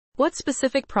What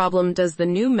specific problem does the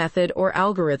new method or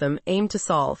algorithm aim to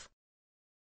solve?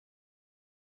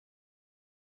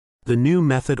 The new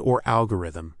method or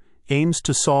algorithm aims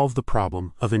to solve the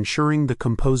problem of ensuring the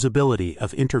composability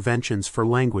of interventions for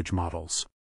language models.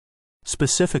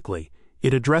 Specifically,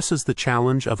 it addresses the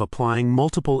challenge of applying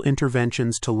multiple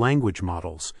interventions to language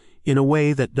models in a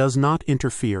way that does not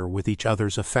interfere with each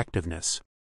other's effectiveness.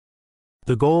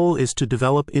 The goal is to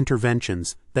develop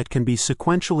interventions that can be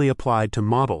sequentially applied to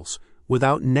models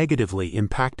without negatively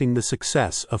impacting the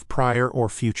success of prior or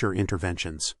future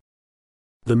interventions.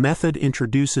 The method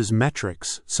introduces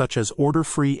metrics such as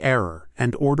order-free error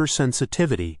and order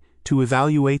sensitivity to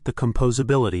evaluate the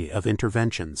composability of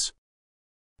interventions.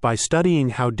 By studying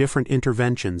how different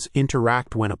interventions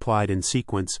interact when applied in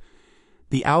sequence,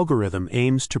 the algorithm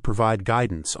aims to provide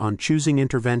guidance on choosing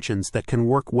interventions that can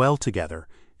work well together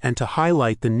and to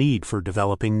highlight the need for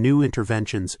developing new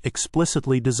interventions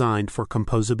explicitly designed for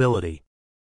composability.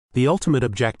 The ultimate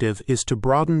objective is to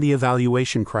broaden the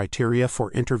evaluation criteria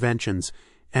for interventions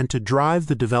and to drive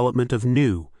the development of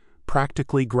new,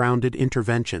 practically grounded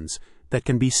interventions that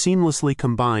can be seamlessly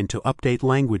combined to update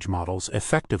language models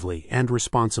effectively and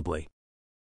responsibly.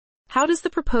 How does the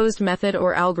proposed method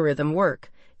or algorithm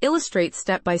work? Illustrate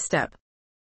step by step.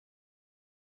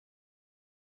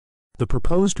 The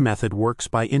proposed method works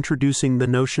by introducing the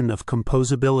notion of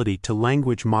composability to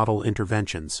language model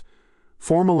interventions,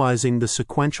 formalizing the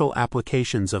sequential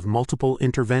applications of multiple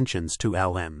interventions to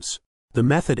LMs. The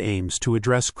method aims to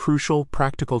address crucial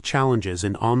practical challenges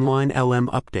in online LM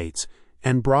updates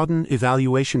and broaden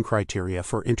evaluation criteria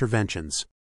for interventions.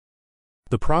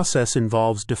 The process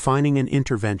involves defining an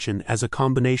intervention as a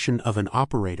combination of an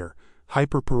operator,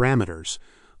 hyperparameters,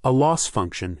 a loss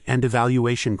function, and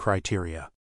evaluation criteria.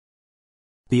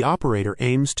 The operator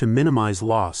aims to minimize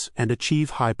loss and achieve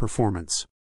high performance.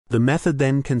 The method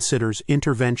then considers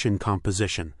intervention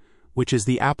composition, which is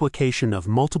the application of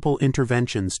multiple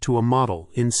interventions to a model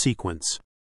in sequence.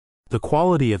 The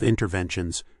quality of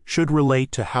interventions should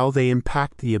relate to how they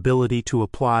impact the ability to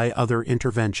apply other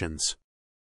interventions.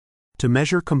 To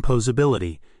measure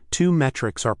composability, two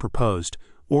metrics are proposed: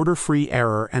 order-free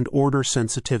error and order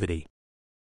sensitivity.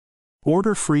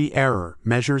 Order-free error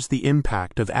measures the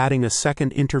impact of adding a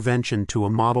second intervention to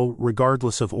a model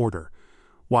regardless of order,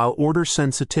 while order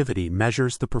sensitivity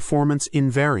measures the performance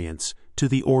invariance to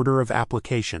the order of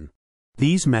application.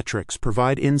 These metrics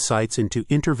provide insights into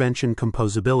intervention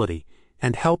composability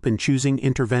and help in choosing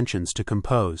interventions to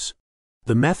compose.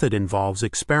 The method involves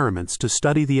experiments to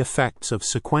study the effects of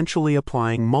sequentially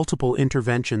applying multiple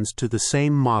interventions to the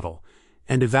same model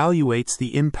and evaluates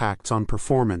the impacts on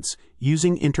performance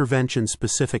using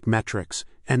intervention-specific metrics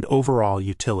and overall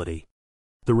utility.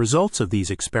 The results of these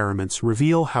experiments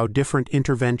reveal how different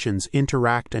interventions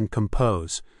interact and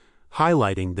compose,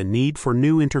 highlighting the need for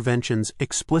new interventions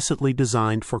explicitly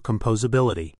designed for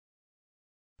composability.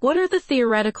 What are the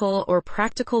theoretical or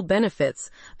practical benefits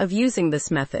of using this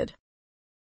method?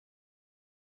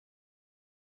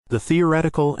 The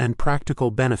theoretical and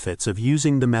practical benefits of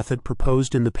using the method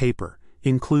proposed in the paper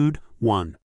include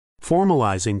 1.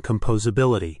 Formalizing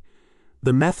composability.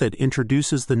 The method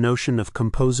introduces the notion of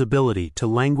composability to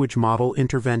language model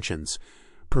interventions,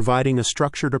 providing a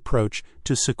structured approach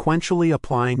to sequentially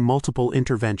applying multiple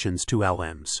interventions to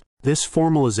LMs. This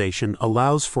formalization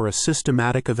allows for a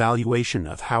systematic evaluation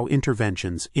of how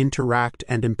interventions interact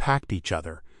and impact each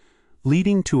other,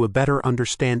 leading to a better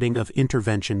understanding of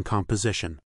intervention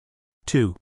composition.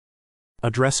 2.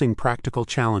 Addressing practical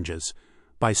challenges.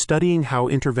 By studying how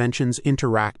interventions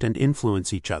interact and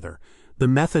influence each other, the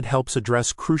method helps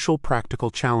address crucial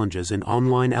practical challenges in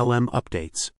online LM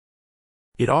updates.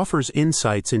 It offers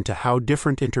insights into how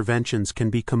different interventions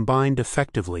can be combined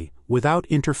effectively without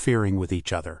interfering with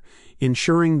each other,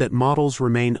 ensuring that models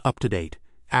remain up-to-date,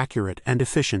 accurate, and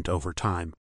efficient over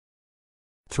time.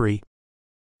 3.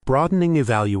 Broadening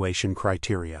evaluation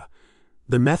criteria.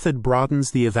 The method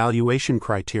broadens the evaluation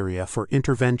criteria for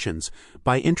interventions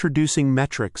by introducing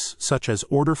metrics such as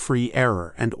order-free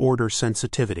error and order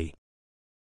sensitivity.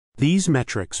 These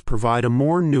metrics provide a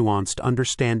more nuanced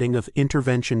understanding of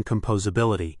intervention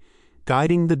composability,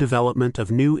 guiding the development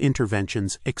of new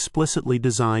interventions explicitly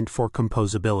designed for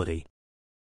composability.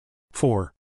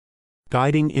 4.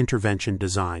 Guiding intervention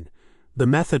design. The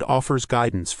method offers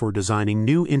guidance for designing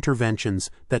new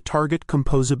interventions that target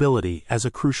composability as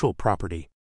a crucial property.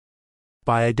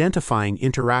 By identifying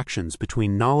interactions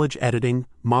between knowledge editing,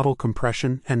 model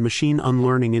compression, and machine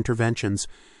unlearning interventions,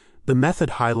 the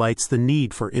method highlights the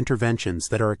need for interventions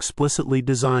that are explicitly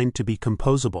designed to be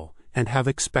composable and have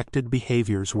expected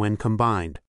behaviors when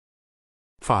combined.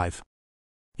 5.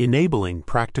 Enabling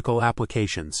practical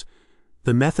applications.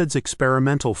 The method's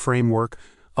experimental framework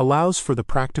allows for the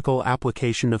practical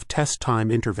application of test-time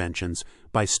interventions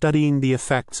by studying the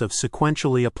effects of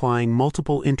sequentially applying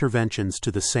multiple interventions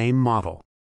to the same model.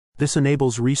 This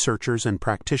enables researchers and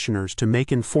practitioners to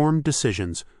make informed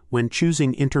decisions when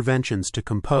choosing interventions to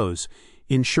compose,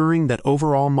 ensuring that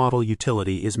overall model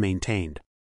utility is maintained.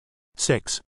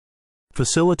 6.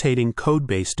 Facilitating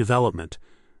codebase development.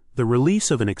 The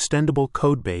release of an extendable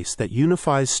codebase that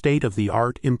unifies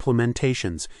state-of-the-art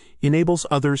implementations enables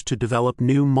others to develop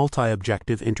new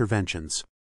multi-objective interventions.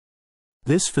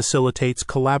 This facilitates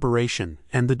collaboration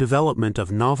and the development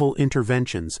of novel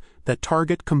interventions that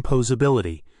target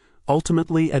composability,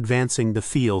 ultimately advancing the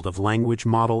field of language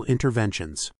model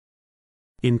interventions.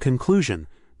 In conclusion,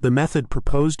 the method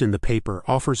proposed in the paper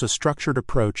offers a structured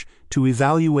approach to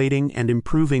evaluating and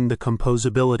improving the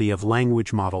composability of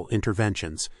language model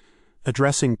interventions,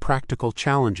 addressing practical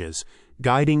challenges,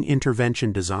 guiding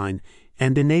intervention design,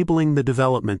 and enabling the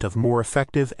development of more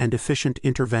effective and efficient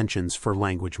interventions for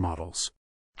language models.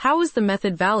 How is the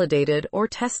method validated or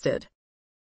tested?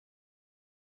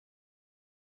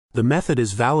 The method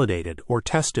is validated or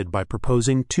tested by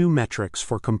proposing two metrics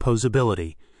for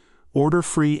composability: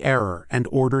 order-free error and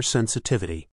order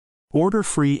sensitivity.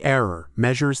 Order-free error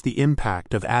measures the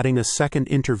impact of adding a second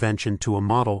intervention to a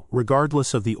model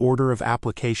regardless of the order of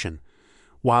application,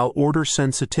 while order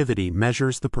sensitivity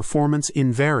measures the performance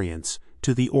invariance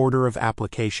to the order of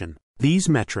application. These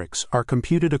metrics are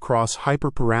computed across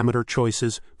hyperparameter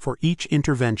choices for each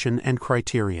intervention and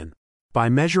criterion. By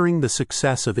measuring the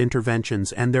success of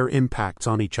interventions and their impacts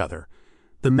on each other,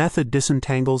 the method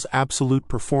disentangles absolute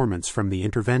performance from the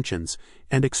interventions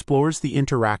and explores the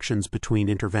interactions between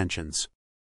interventions.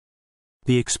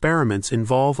 The experiments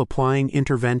involve applying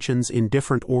interventions in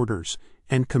different orders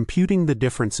and computing the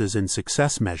differences in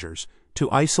success measures to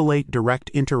isolate direct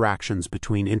interactions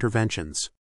between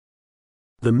interventions.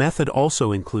 The method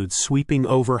also includes sweeping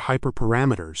over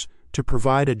hyperparameters to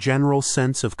provide a general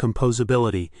sense of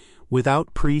composability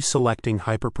without pre-selecting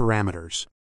hyperparameters.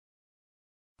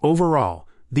 Overall,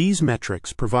 these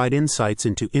metrics provide insights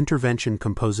into intervention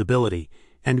composability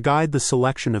and guide the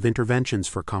selection of interventions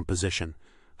for composition,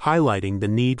 highlighting the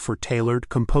need for tailored,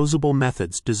 composable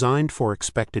methods designed for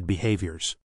expected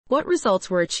behaviors. What results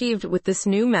were achieved with this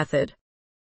new method?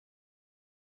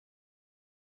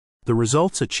 The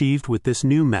results achieved with this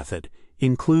new method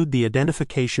include the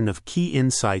identification of key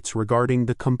insights regarding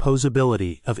the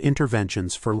composability of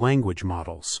interventions for language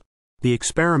models. The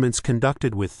experiments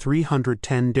conducted with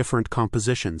 310 different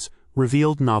compositions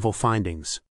revealed novel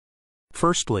findings.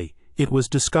 Firstly, it was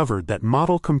discovered that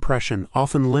model compression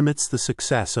often limits the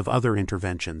success of other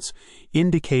interventions,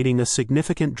 indicating a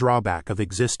significant drawback of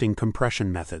existing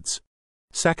compression methods.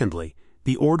 Secondly,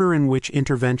 the order in which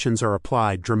interventions are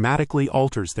applied dramatically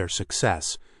alters their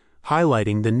success,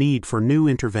 highlighting the need for new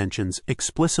interventions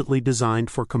explicitly designed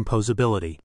for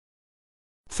composability.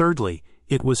 Thirdly,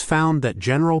 it was found that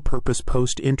general-purpose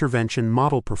post-intervention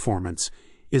model performance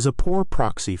is a poor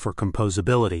proxy for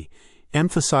composability,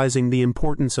 emphasizing the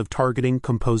importance of targeting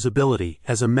composability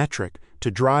as a metric to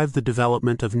drive the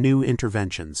development of new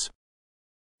interventions.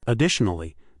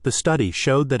 Additionally, the study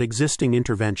showed that existing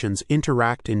interventions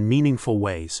interact in meaningful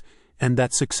ways, and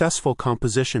that successful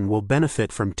composition will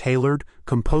benefit from tailored,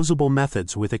 composable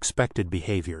methods with expected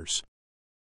behaviors.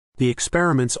 The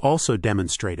experiments also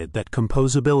demonstrated that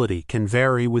composability can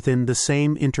vary within the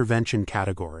same intervention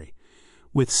category,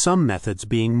 with some methods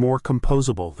being more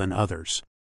composable than others.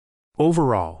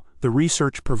 Overall, the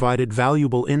research provided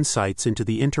valuable insights into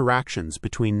the interactions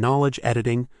between knowledge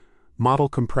editing, model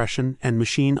compression, and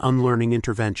machine unlearning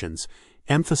interventions,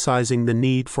 emphasizing the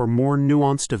need for more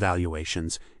nuanced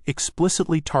evaluations,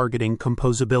 explicitly targeting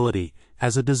composability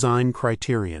as a design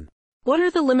criterion. What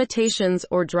are the limitations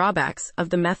or drawbacks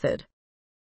of the method?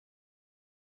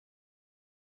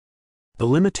 The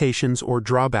limitations or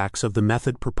drawbacks of the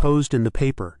method proposed in the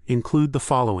paper include the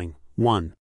following.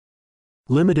 1.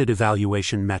 Limited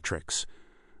evaluation metrics.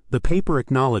 The paper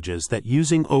acknowledges that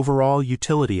using overall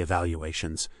utility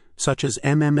evaluations, such as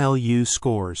MMLU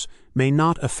scores, may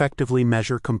not effectively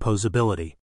measure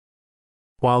composability.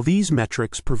 While these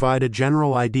metrics provide a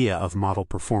general idea of model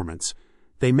performance,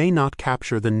 they may not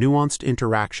capture the nuanced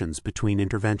interactions between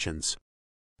interventions.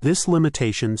 This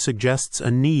limitation suggests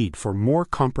a need for more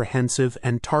comprehensive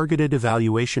and targeted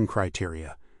evaluation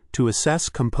criteria to assess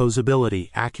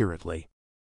composability accurately.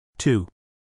 2.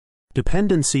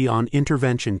 Dependency on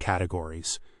intervention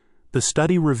categories. The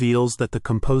study reveals that the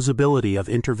composability of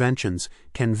interventions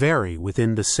can vary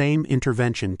within the same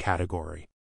intervention category.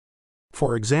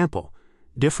 For example,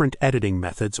 different editing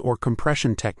methods or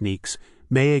compression techniques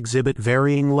may exhibit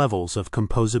varying levels of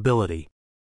composability.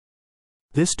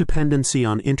 This dependency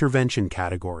on intervention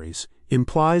categories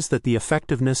implies that the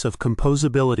effectiveness of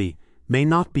composability may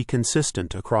not be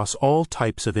consistent across all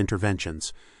types of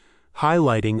interventions,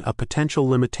 highlighting a potential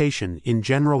limitation in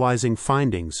generalizing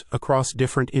findings across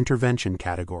different intervention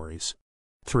categories.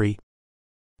 3.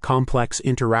 Complex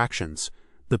interactions.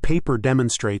 The paper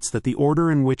demonstrates that the order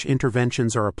in which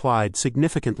interventions are applied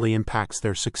significantly impacts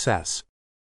their success.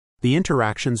 The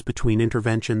interactions between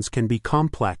interventions can be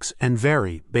complex and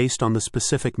vary based on the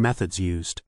specific methods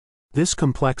used. This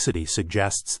complexity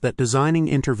suggests that designing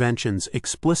interventions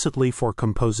explicitly for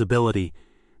composability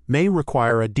may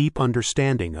require a deep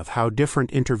understanding of how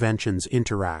different interventions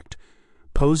interact,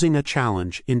 posing a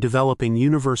challenge in developing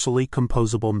universally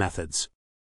composable methods.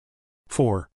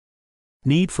 4.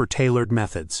 Need for tailored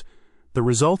methods. The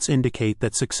results indicate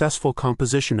that successful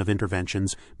composition of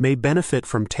interventions may benefit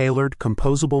from tailored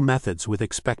composable methods with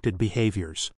expected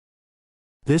behaviors.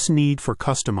 This need for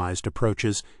customized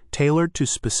approaches tailored to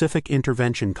specific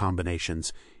intervention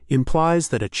combinations implies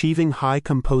that achieving high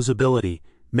composability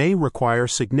may require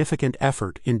significant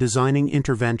effort in designing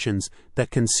interventions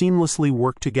that can seamlessly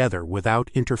work together without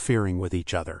interfering with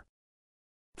each other.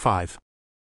 5.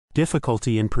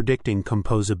 Difficulty in predicting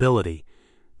composability.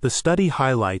 The study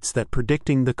highlights that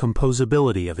predicting the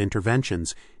composability of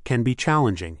interventions can be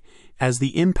challenging, as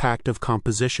the impact of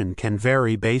composition can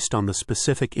vary based on the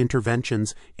specific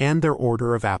interventions and their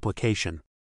order of application.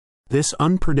 This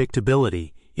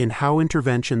unpredictability in how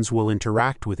interventions will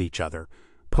interact with each other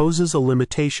poses a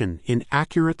limitation in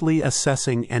accurately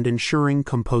assessing and ensuring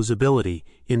composability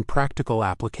in practical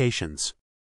applications.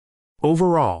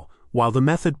 Overall, while the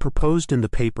method proposed in the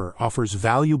paper offers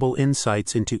valuable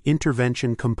insights into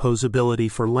intervention composability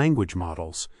for language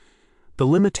models, the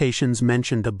limitations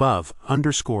mentioned above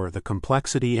underscore the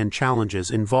complexity and challenges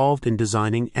involved in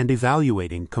designing and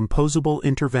evaluating composable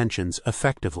interventions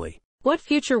effectively. What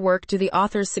future work do the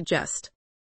authors suggest?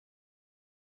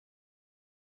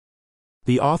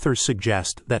 The authors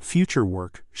suggest that future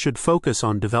work should focus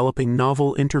on developing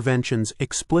novel interventions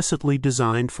explicitly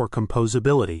designed for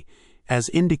composability, as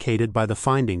indicated by the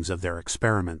findings of their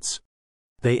experiments.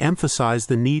 They emphasize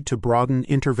the need to broaden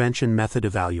intervention method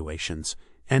evaluations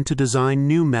and to design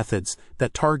new methods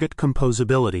that target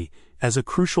composability as a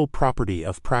crucial property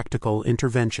of practical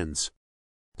interventions.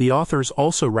 The authors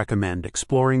also recommend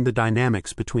exploring the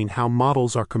dynamics between how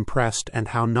models are compressed and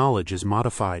how knowledge is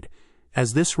modified,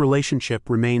 as this relationship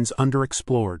remains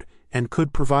underexplored and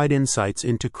could provide insights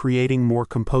into creating more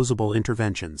composable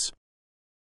interventions.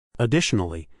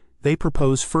 Additionally, they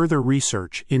propose further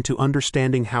research into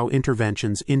understanding how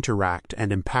interventions interact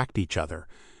and impact each other,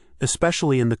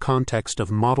 especially in the context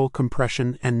of model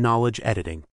compression and knowledge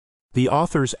editing. The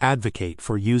authors advocate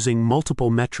for using multiple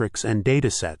metrics and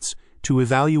datasets to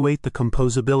evaluate the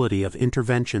composability of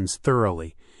interventions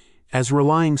thoroughly, as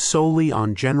relying solely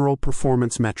on general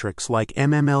performance metrics like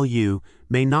MMLU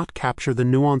may not capture the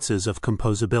nuances of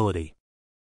composability.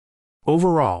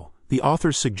 Overall, the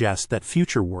authors suggest that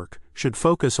future work should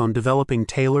focus on developing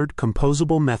tailored,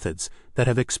 composable methods that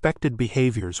have expected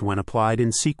behaviors when applied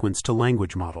in sequence to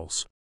language models.